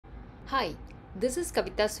Hi, this is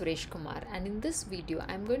Kavita Suresh Kumar, and in this video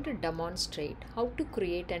I am going to demonstrate how to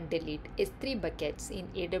create and delete S3 buckets in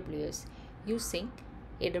AWS using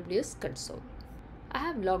AWS Console. I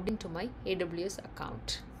have logged into my AWS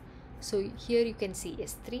account. So here you can see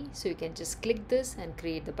S3, so you can just click this and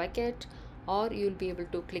create the bucket, or you'll be able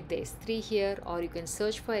to click the S3 here, or you can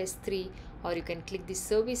search for S3, or you can click the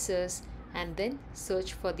services and then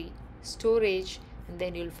search for the storage, and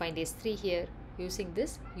then you'll find S3 here. Using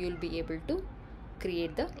this, you'll be able to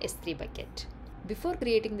create the S3 bucket. Before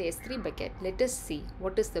creating the S3 bucket, let us see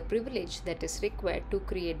what is the privilege that is required to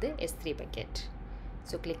create the S3 bucket.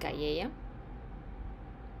 So click IAM,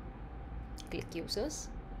 click users.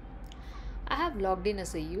 I have logged in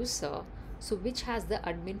as a user, so which has the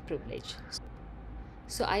admin privilege.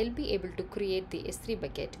 So I'll be able to create the S3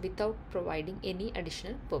 bucket without providing any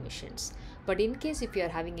additional permissions. But in case if you are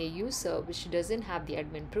having a user which doesn't have the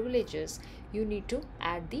admin privileges, you need to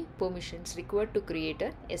add the permissions required to create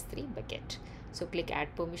a S3 bucket. So click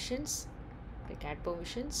add permissions, click add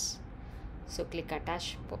permissions. So click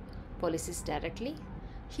attach policies directly.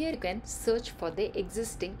 Here you can search for the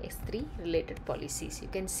existing S3 related policies. You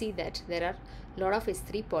can see that there are a lot of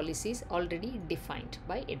S3 policies already defined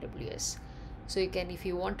by AWS. So you can, if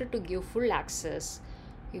you wanted to give full access,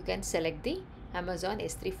 you can select the Amazon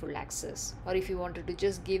S3 full access, or if you wanted to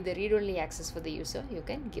just give the read-only access for the user, you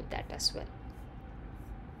can give that as well.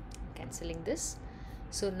 Cancelling this.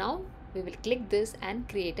 So now we will click this and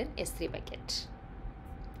create an S3 bucket.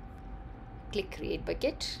 Click create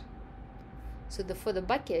bucket. So for the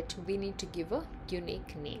bucket, we need to give a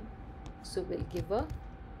unique name. So we'll give a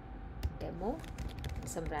demo,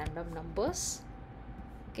 some random numbers.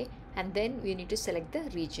 Okay, and then we need to select the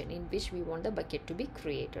region in which we want the bucket to be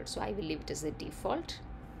created. So I will leave it as the default,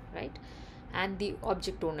 right? And the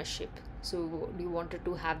object ownership. So you wanted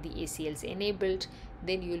to have the ACLs enabled,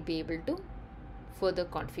 then you will be able to further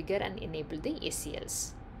configure and enable the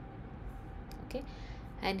ACLs. Okay,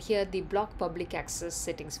 and here the block public access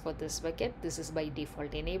settings for this bucket, this is by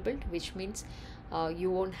default enabled, which means you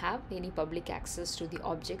won't have any public access to the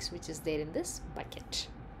objects which is there in this bucket.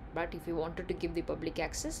 But if you wanted to give the public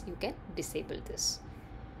access, you can disable this,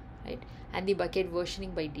 right? And the bucket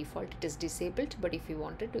versioning, by default it is disabled, but if you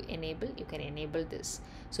wanted to enable, you can enable this.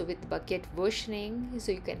 So with bucket versioning,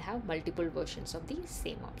 so you can have multiple versions of the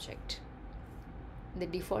same object. The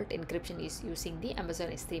default encryption is using the Amazon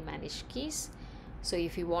S3 managed keys. So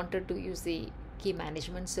if you wanted to use the key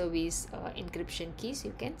management service encryption keys,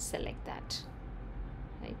 you can select that,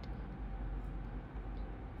 right?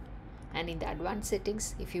 And in the advanced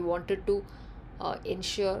settings, if you wanted to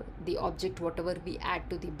ensure the object whatever we add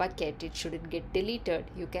to the bucket, it shouldn't get deleted,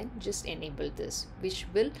 you can just enable this, which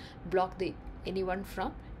will block anyone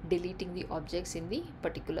from deleting the objects in the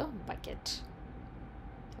particular bucket.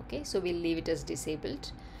 Okay, so we'll leave it as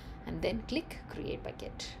disabled and then click create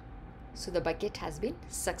bucket. So the bucket has been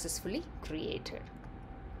successfully created.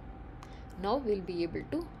 Now we'll be able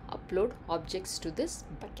to upload objects to this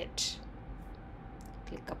bucket.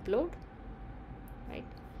 Click upload, right?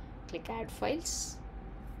 Click add files.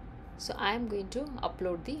 So I am going to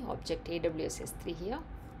upload the object AWS S3 here.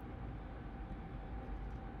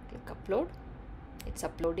 Click upload. It's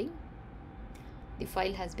uploading. The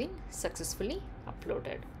file has been successfully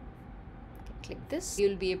uploaded. Okay, click this. You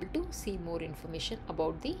will be able to see more information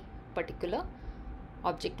about the particular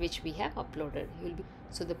object which we have uploaded.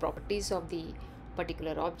 So the properties of the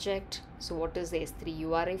particular object, so what is the S3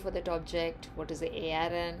 URI for that object, what is the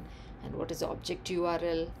ARN, and what is the object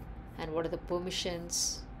URL, and what are the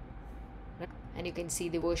permissions, right? And you can see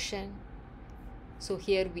the version. So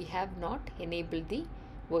here we have not enabled the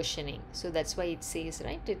versioning, so that's why it says,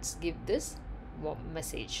 right, it's give this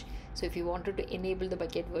message. So if you wanted to enable the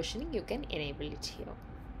bucket versioning, you can enable it here,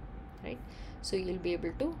 right? So you'll be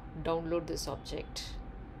able to download this object,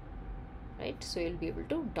 right? So you'll be able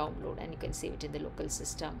to download and you can save it in the local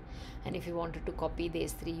system. And if you wanted to copy the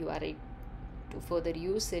S3 URI to further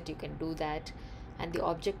use it, you can do that. And the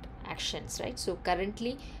object actions, right? So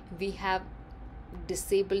currently we have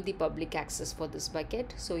disabled the public access for this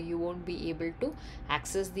bucket, so you won't be able to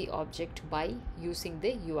access the object by using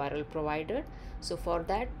the URL provided. So for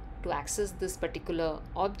that, to access this particular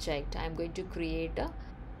object, I'm going to create a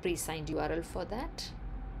pre-signed URL for that.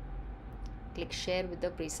 Click share with the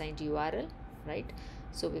pre-signed URL, right?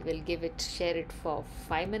 So we will share it for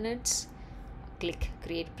 5 minutes. Click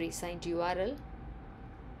create pre-signed URL,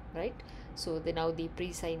 right? So now the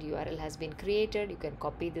pre-signed URL has been created. You can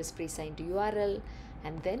copy this pre-signed URL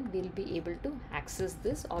and then we'll be able to access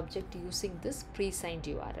this object using this pre-signed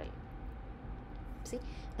URL. See,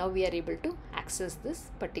 now we are able to access this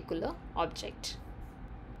particular object.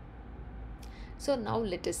 So now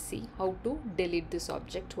let us see how to delete this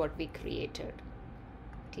object what we created.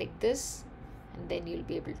 Click this and then you'll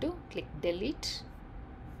be able to click delete,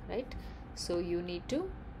 right? So you need to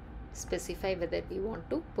specify whether we want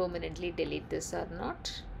to permanently delete this or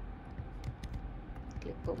not.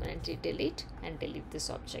 Click permanently delete and delete this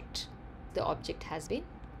object. The object has been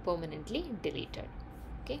permanently deleted.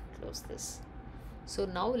 Okay, close this. So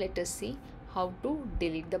now let us see how to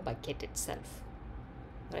delete the bucket itself,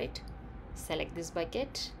 right? Select this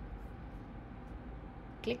bucket,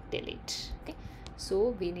 click delete. Okay,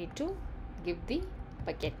 so we need to give the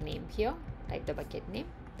bucket name here, type the bucket name,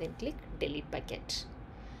 then click delete bucket.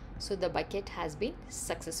 So the bucket has been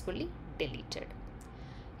successfully deleted.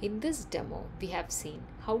 In this demo, we have seen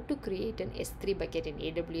how to create an S3 bucket in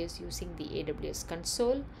AWS using the AWS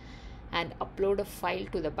Console and upload a file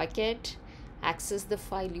to the bucket, access the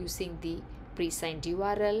file using the pre-signed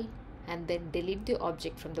URL, and then delete the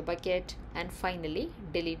object from the bucket, and finally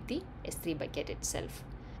delete the S3 bucket itself.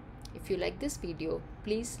 If you like this video,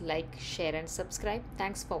 please like, share and subscribe.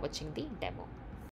 Thanks for watching the demo.